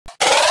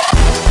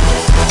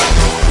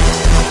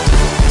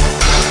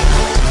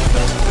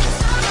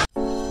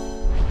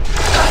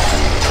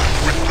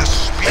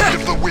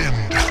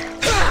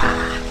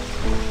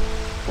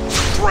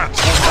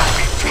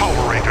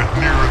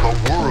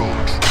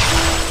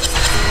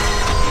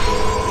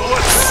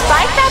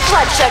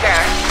blood sugar.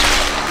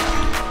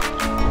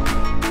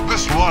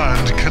 This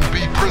land can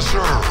be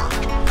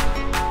preserved.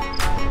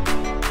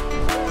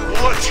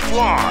 Let's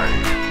fly.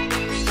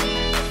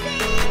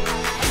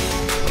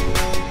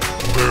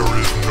 There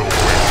is no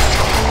way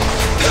to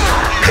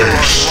hide. Either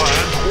on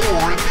land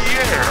or in the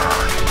air.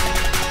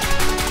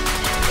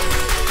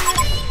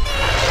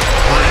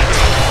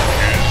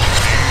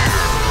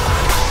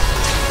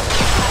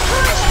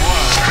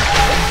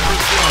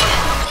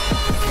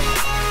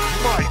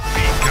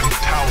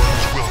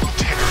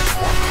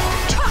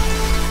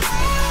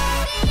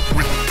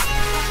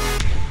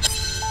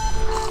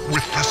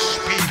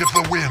 Of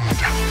the wind.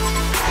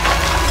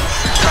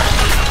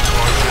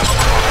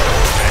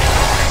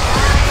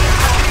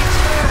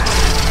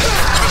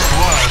 This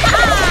land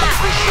will be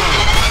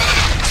preserved.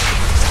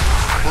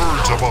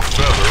 Birds of a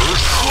feather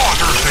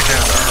slaughter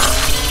together.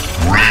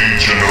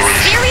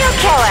 Serial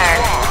killer.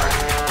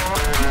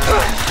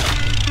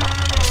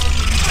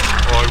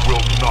 I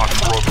will not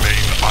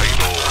remain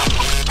idle.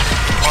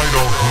 I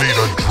don't need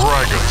a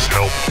dragon's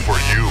help for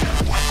you.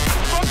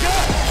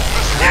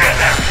 This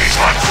land is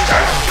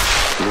unstoppable.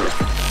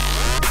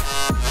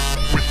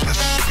 With the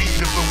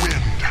speed of the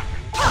wind.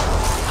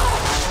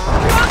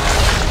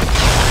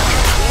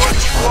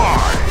 Let's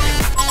fly!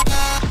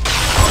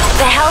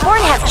 The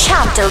Hellborn have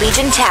chomped a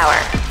Legion tower.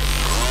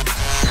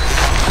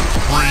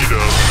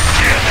 Freedom!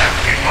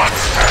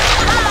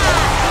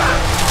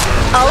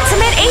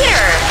 Ultimate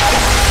Eater!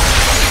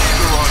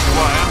 Either on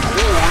land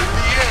or in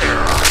the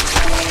air.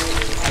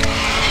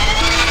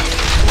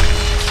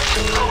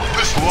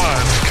 This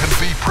land can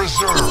be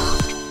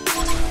preserved.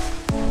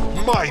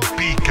 My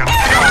beak and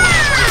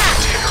talons will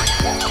tear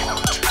you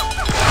apart.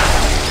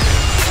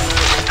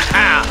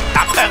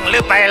 ตับเพิ่งลื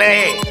มไปเล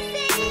ย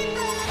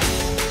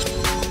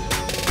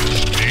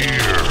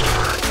Near.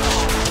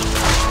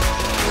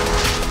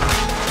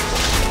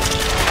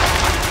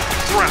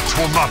 Threats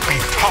will not be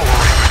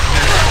tolerated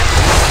near.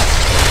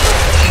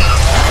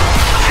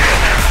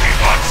 Enemy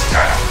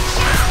monsters.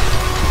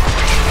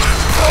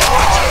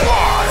 Let's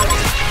fly.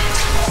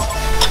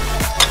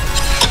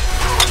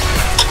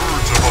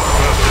 Birds of a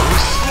feather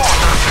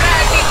slaughter.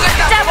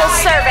 Double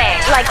serving,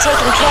 like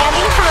taking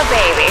candy from a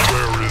baby.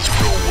 There is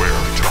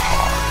nowhere to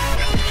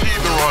hide.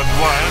 Either on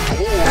land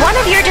or... One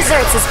of your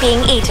desserts is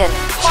being eaten.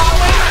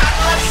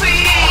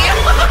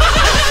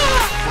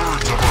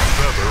 Birds of a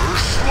feather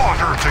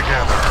slaughter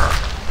together.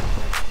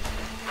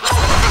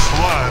 This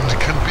land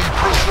can be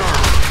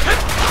preserved.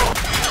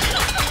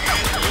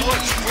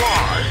 Let's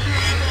fly.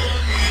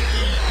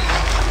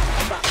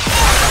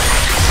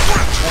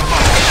 Threats will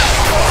not be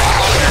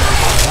tolerated.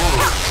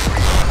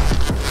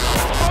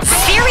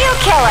 Serial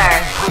killer.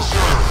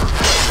 Preserved.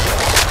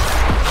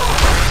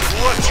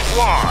 Let's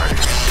fly.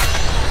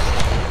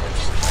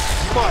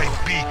 My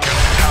beak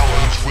and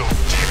talons will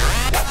tear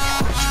you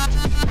apart.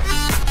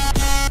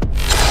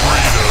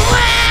 Freedom.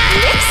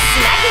 Lips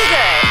smacking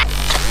good.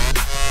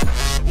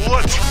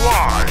 Let's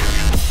fly.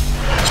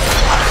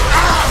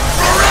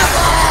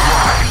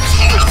 Ride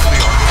swiftly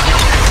on the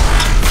wind.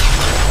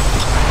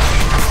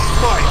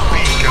 My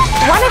beak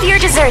and One of your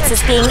desserts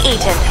is being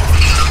eaten.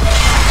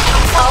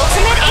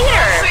 Ultimate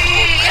Eater.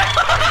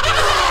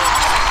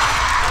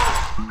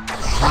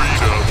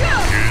 freedom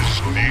is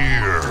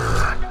near.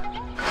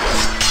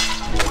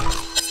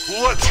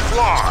 Let's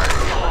fly.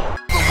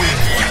 The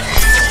wind.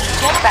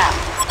 Get back.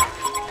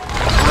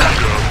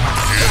 Freedom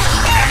is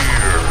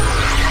near.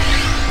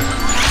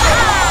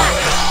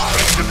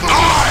 The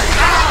wind.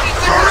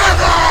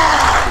 Forever.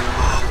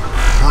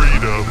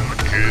 Freedom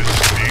is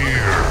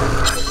near.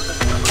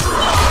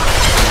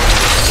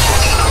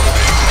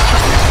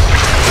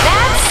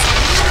 That's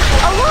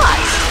a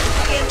lot.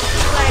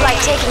 Like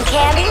taking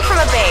candy from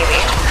a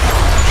baby.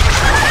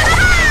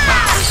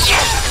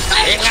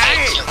 ยังไง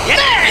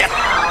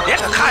เย็ด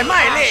ขายไม่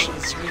เล่ง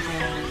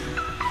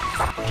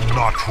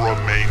Not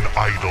remain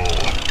idle.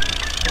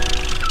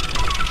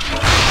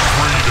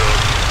 Freedom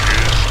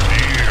is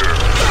near.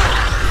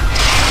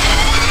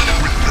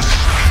 With the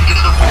speed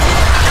of the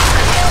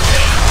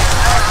wind.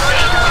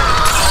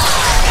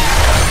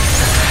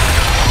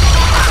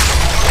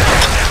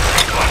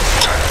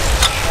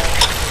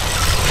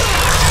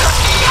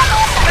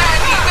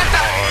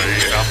 I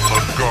am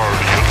the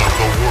guardian of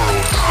the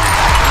world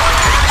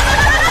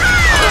tree.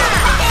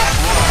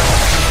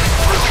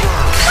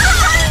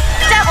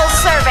 Double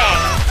serving.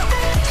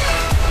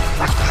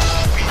 With the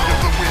speed of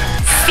the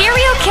wind.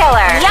 Serial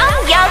killer. Yum,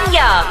 yum,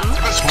 yum.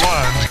 This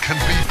land can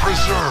be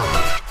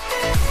preserved.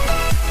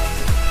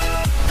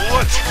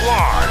 Let's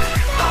fly.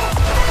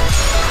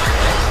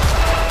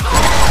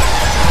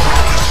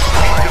 With the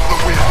speed of the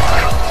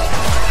wind.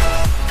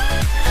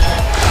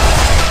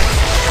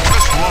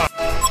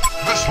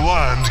 This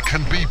land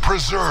can be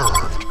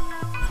preserved.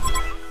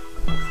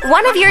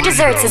 One of your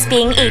desserts is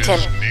being eaten.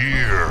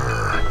 Near.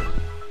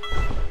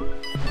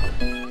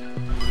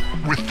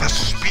 With the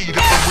speed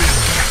of the wind.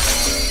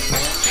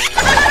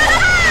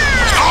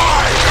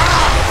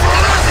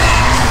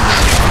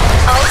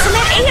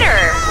 Ultimate Eater.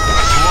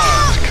 This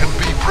land can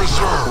be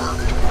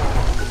preserved.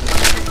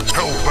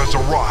 Help has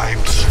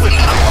arrived swiftly.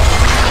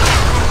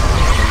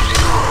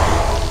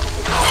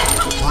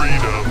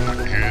 Freedom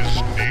is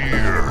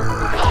near.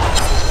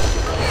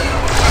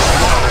 This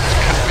land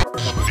can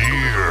be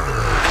near.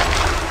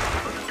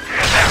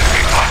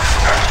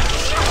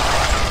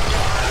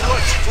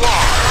 Let's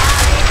fly.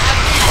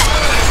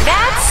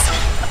 That's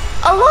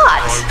a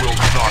lot. I will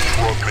not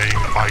remain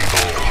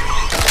idle.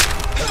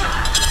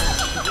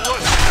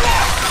 Let's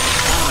fly.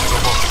 Birds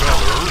of a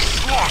feather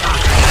slaughter.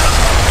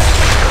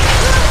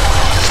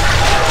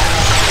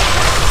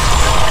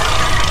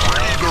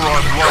 Either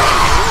on land.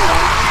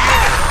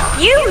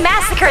 You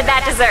massacred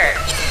that dessert.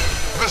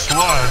 This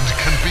land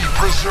can be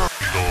preserved.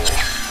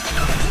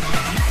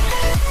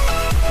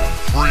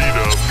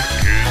 Freedom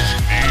is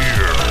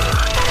near.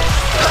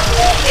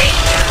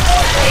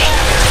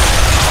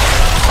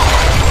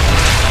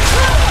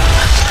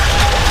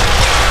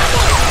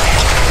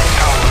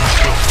 Talons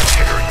will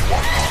tear you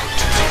apart.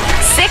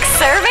 6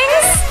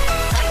 servings?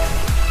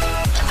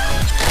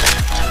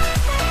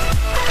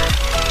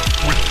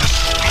 With the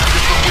speed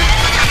of the wind.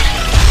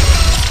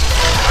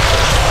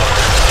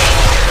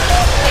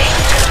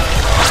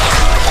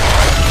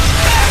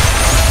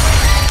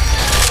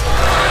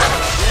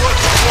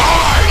 Let's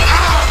fly!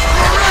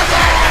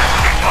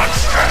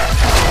 Monster!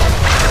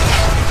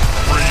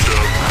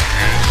 Freedom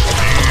is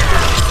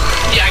near.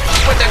 อยากคิ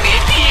ดว่าจะหนี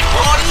พี่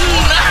พ้น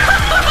นะ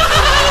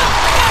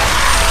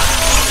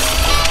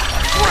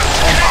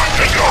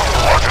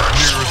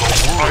Near the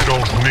world. I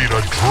don't need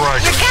a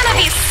dragon. You're gonna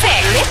be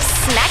sick. It's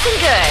smacking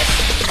good.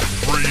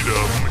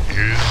 Freedom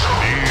is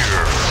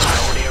near.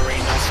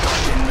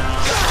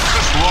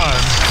 This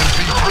land can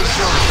be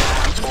preserved.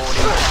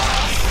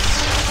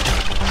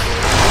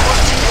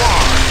 Let's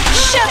fly.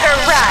 Sugar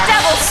rush.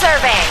 Double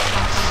serving.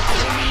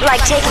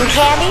 Like taking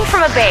candy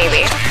from a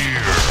baby.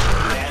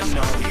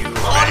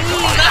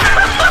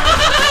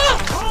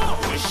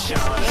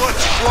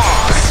 Let's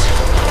fly.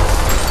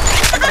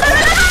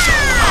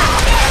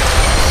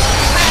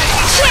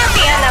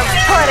 Champion of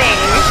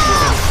pudding.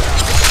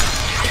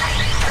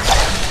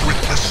 With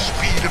the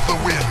speed of the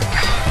wind.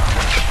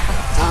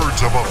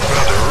 Birds of a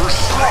feather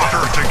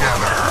slaughter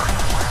together.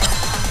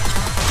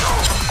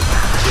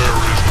 There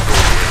is no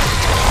wind.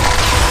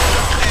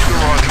 Either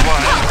on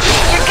land.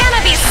 You're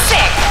gonna be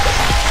sick.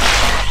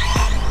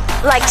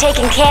 Like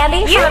taking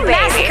candy from a baby. You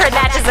massacred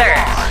that dessert.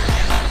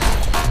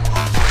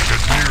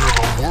 Get near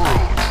the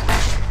world.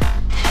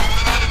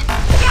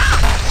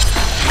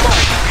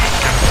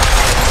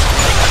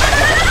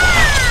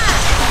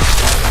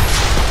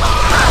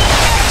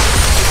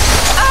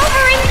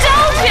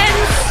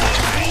 Overindulgence.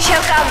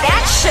 Choke on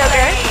that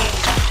sugar.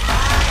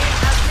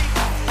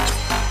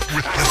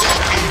 With the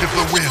speed of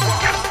the wind.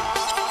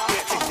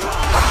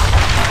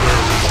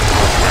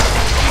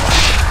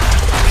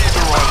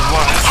 Either on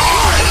land.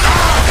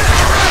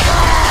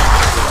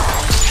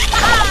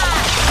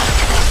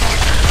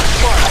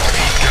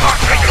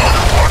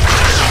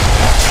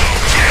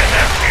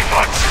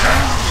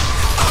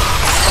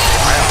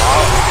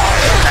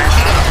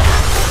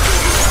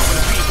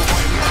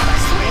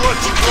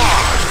 Let's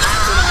fly.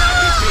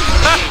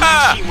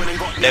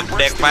 เ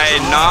ด็กๆไป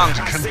น้อง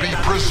Can be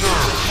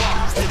preserved.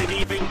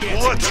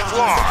 Let's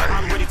fly.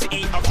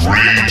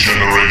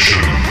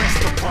 Regeneration.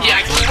 อยา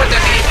กคิดว่าจะ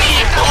หนีพี่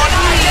พ้น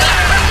นะ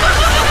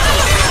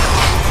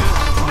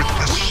With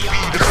the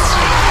speed of the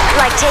wind.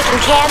 Like taking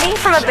candy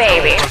from a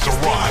baby. Has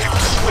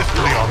arrived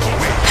swiftly on the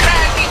wing. แค่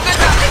นี้ก็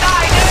ทำไม่ได้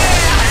เนี่ย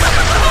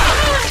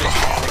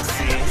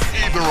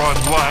Either on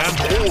land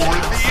or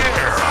in the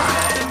air.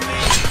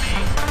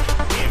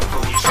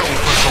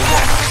 Help has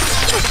arrived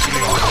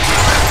swiftly on the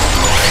wing.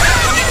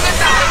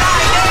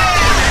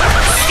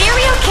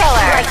 Serial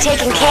killer. Like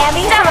taking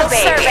candy from a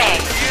baby. Serving.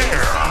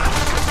 Air.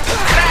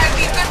 แค่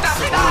นี้ก็ทำ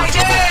ไม่ได้เ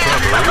นี่ย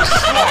Feathers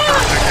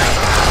slaughter together.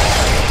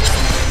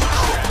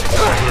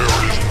 There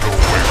is no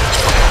wind.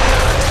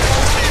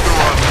 Either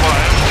on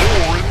land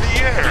or in the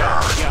air.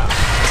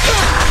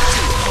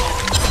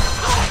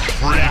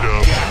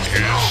 Freedom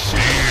is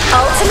near.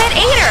 Ultimate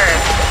eater.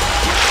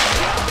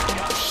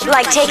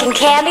 Like taking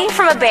candy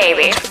from a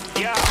baby.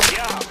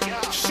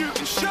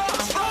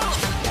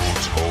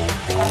 Let's hope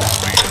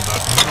only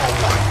that no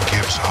one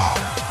gives up.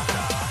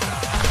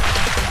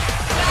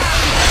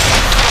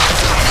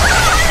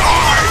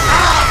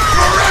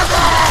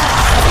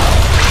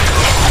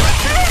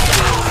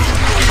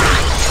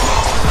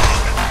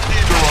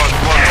 Either on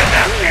land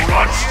or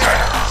on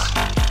air.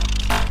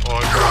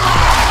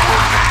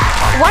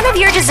 One of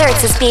your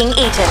desserts is being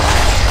eaten.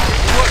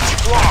 Let's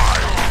fly.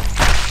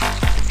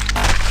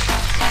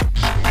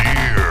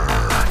 Near.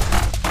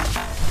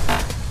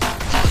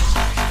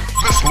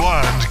 This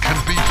land can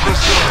be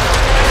preserved.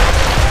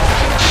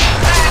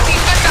 แค่นี้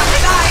ก็ทำไม่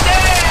ได้เนี่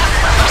ย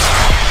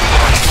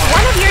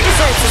One of your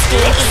desserts is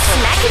being eaten.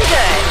 Smacking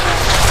good.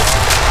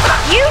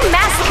 You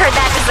massacred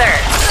that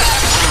dessert.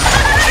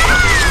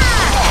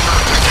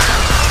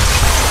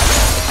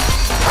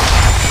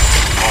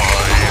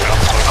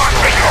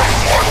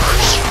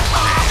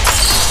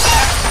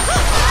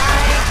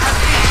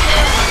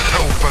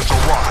 Help has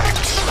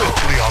arrived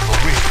swiftly on the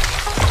wing.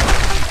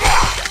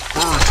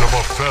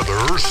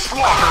 together,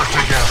 slaughter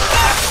together.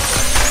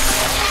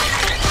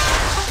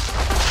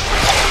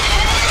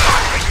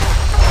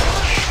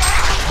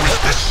 With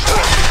this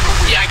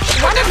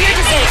One of your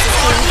desserts is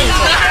being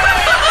eaten.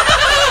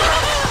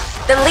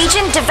 The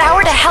Legion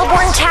devoured a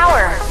Hellborn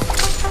tower.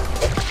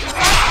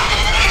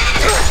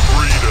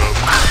 freedom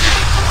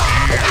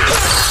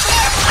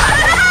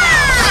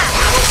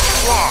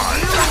Fly.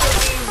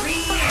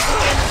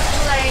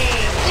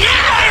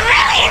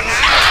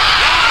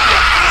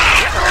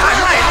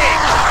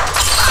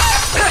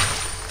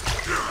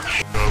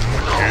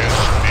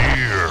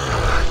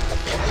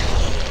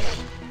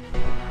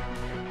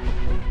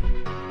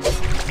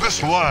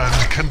 This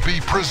land can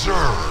be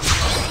preserved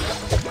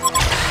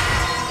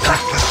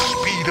with the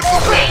speed of the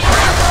wind.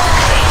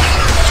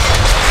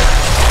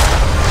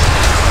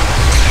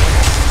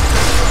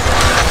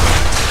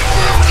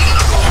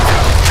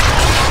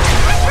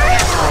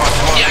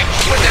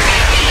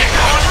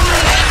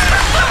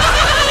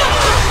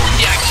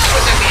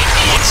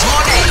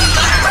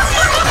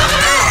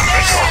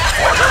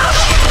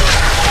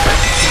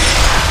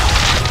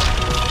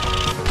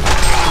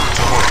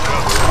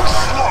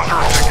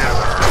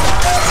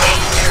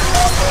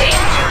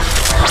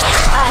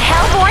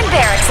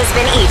 Has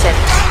been eaten.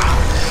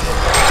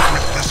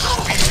 With the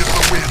speed of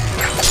the wind.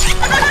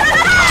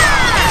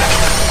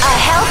 A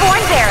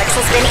Hellborn barracks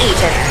has been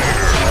eaten.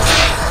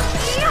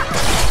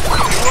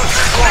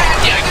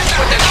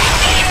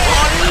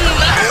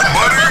 No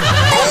money,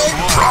 no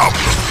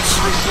problems.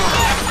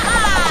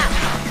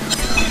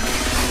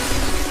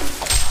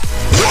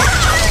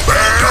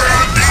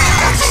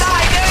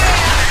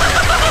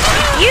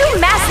 You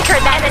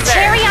massacred that and the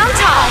cherry on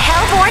top. A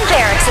Hellborn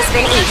barracks has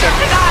been eaten.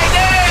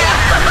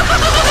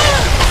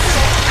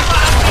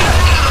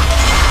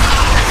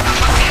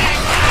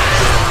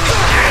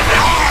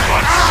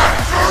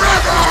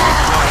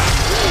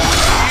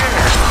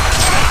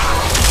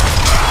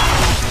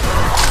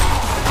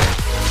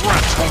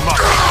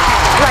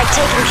 Like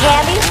taking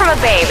candy from a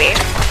baby.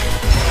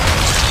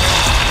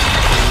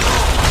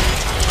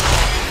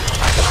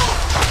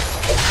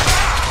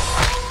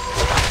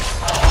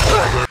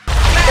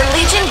 The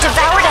Legion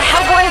devoured a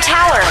Hellborn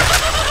tower.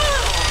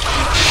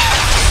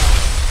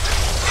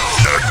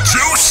 The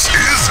juice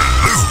is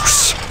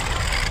loose.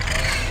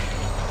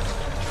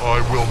 I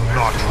will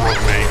not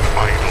remain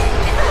idle.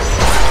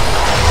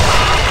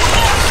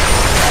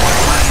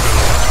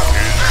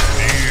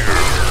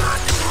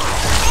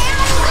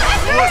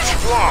 Let's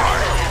fly!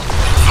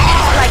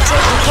 Like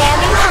taking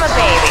candy from a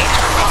baby.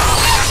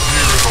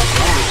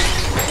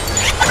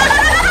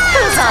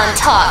 Who's on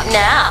top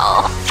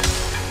now?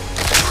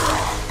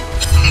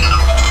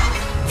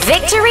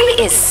 Victory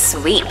is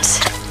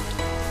sweet.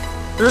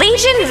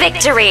 Legion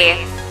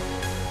victory!